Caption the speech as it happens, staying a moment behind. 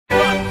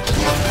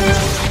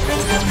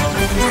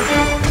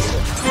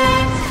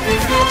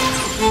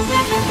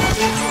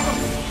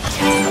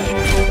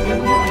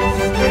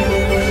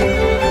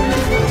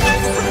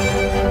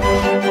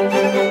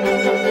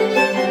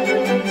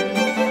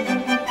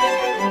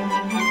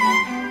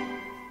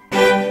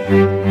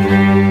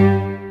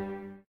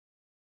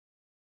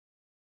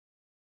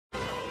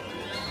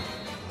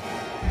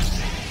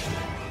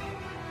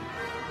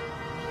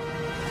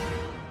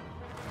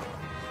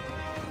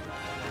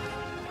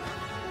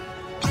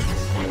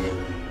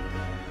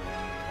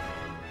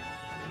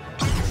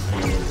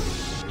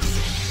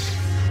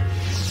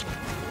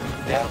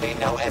There'll be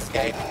no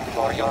escape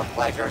for your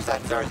pleasure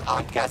sensors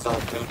on Kessel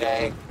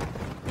today.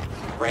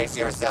 Brace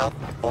yourself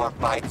for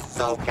fights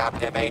so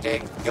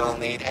captivating, you'll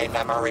need a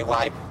memory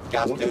wipe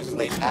just to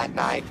sleep at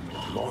night.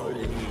 More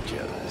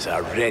legions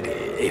are ready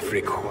if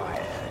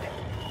required.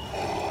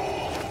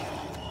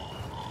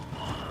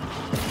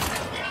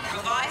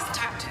 Revised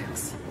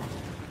tactics.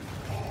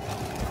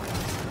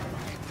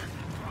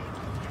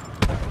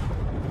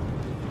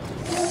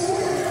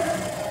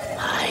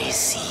 I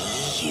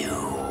see you.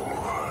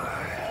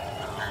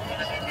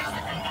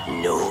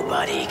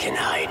 Nobody can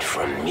hide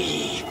from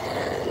me.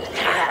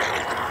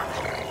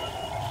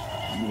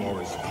 You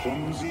are as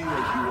clumsy as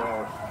you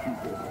are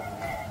stupid.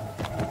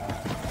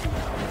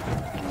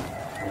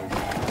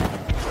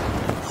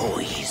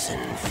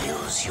 Poison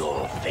fills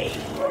your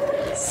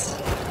veins.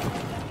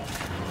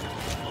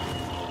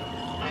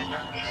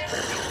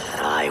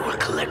 I will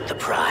collect the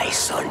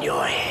price on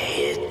your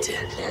head.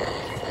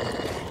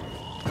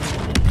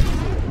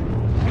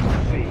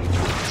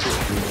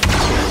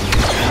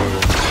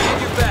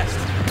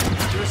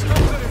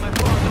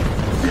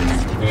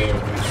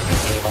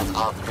 Evil's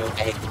off to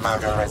a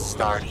murderous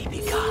start.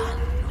 Begun.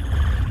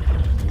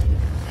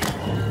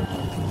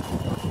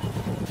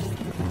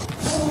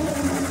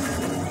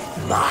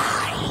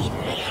 Mine.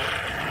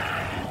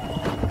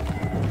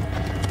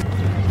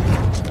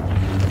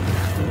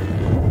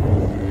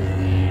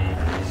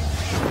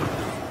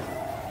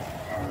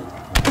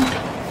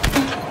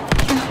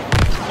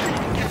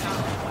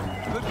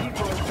 Good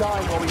people are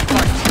dying while we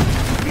fight.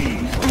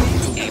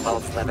 Evil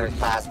slithers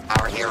past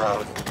our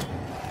heroes.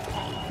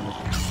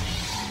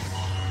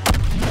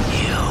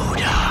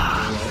 Yoda,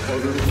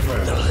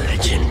 the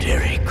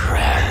legendary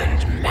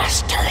Grand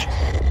Master.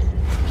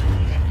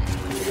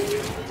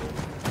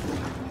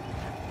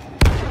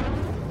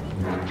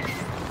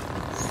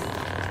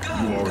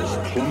 You are as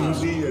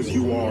clumsy as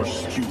you are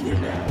stupid.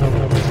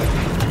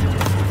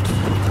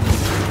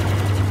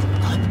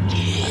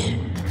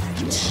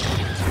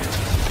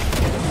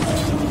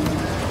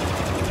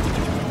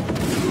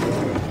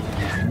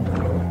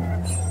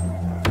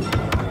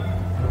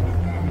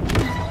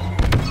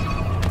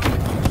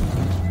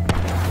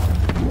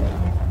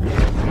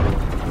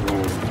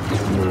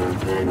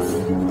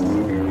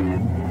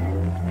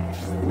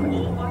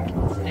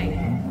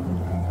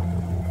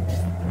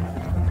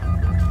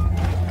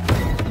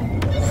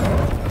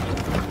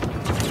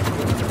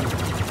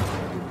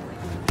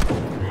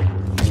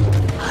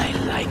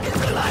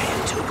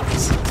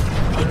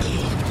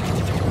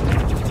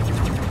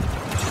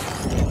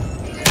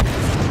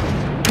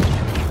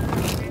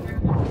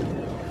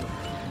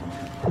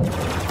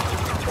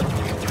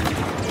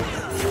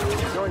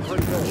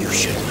 You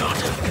should not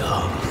have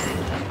come.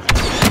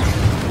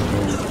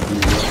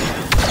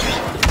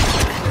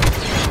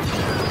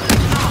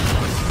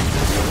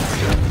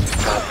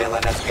 The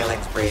villainous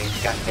killing spree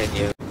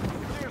continues.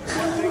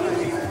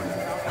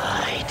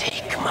 I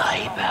take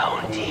my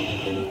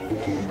bounty.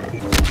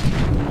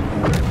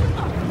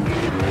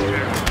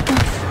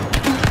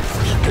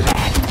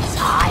 Glad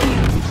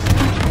time.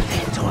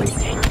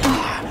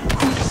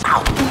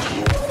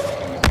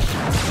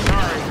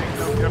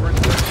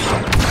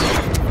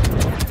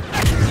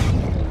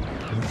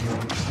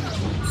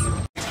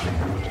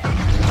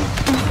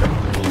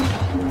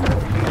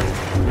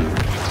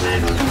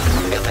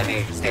 Villainy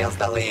steals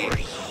the lead.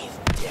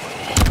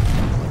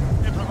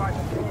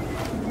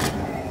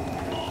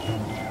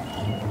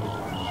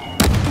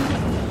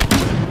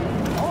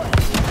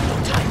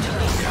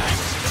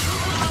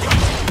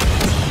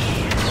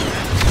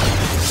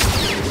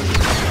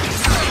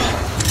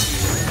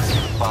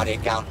 Body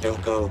Count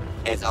Dooku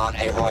is on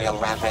a royal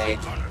rampage.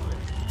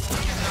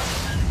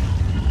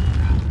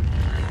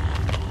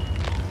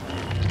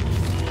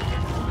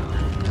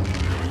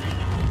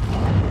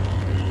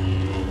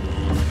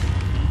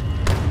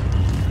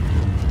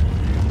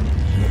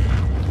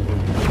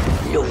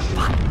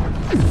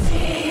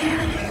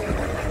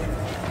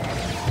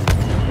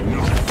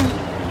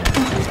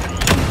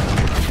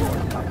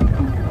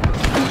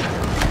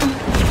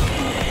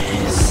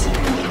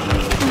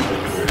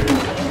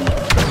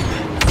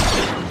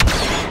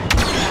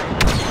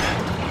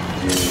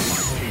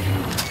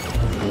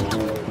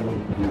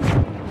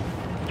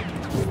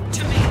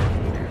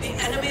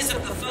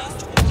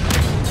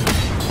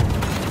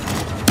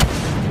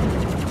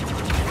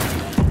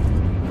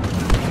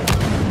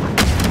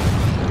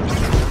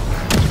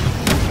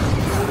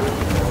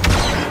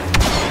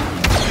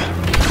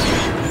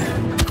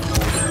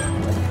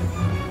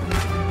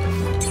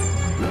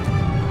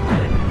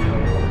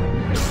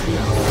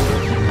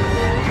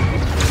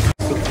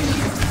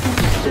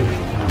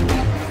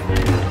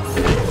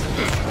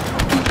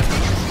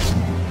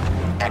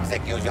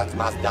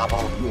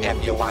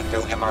 if you want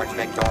to emerge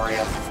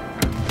victorious.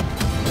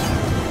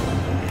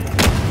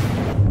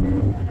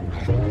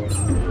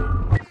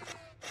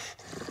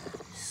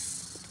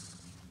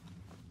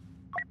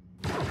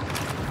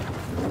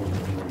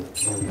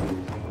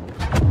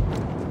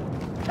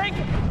 Take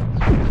it!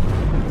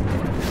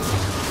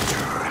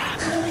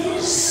 Travel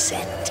is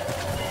set.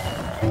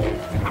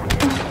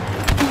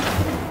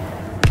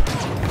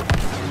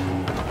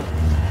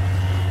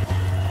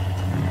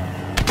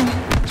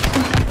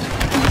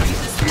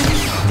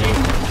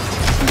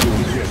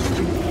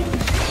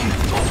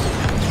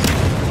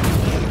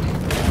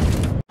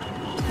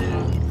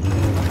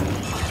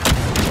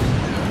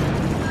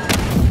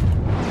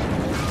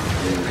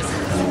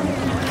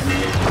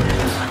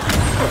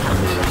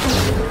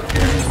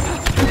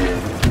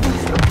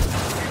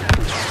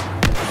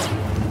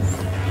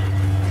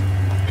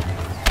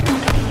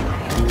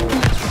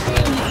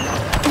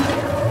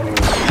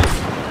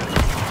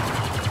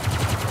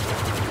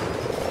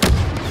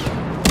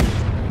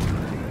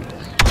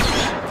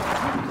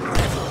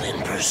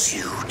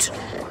 Pursuit.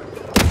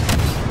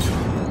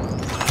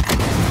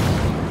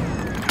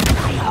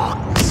 My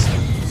ox.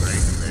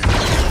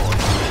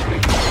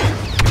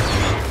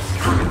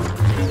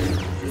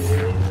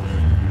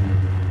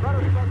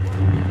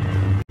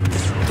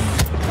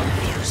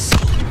 You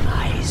see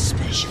my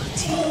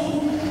specialty.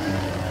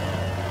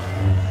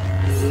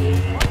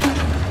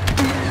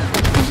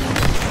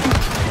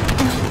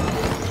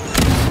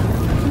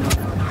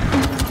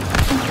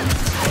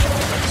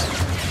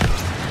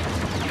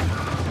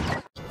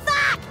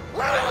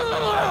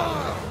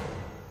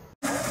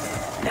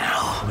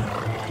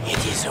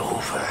 It is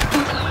over.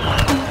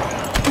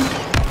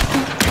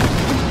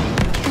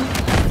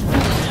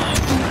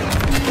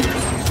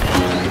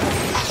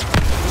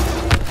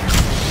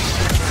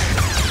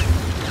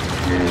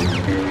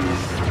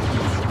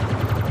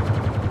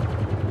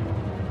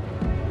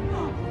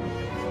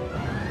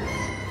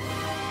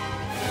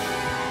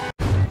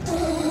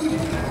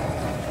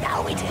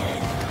 Now it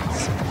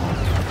ends.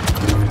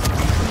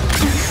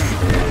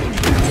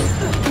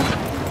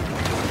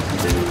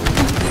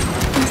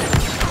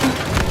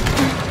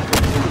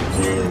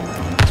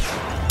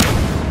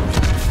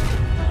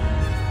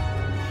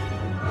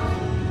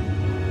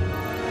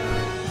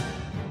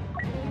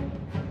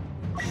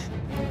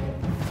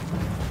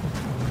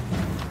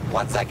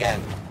 Once again,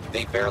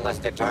 the fearless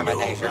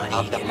determination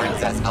of the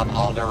Princess of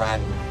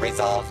Alderaan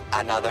resolves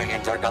another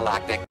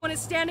intergalactic. One is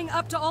standing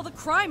up to all the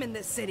crime in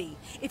this city.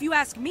 If you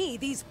ask me,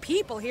 these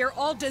people here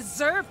all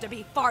deserve to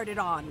be farted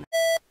on.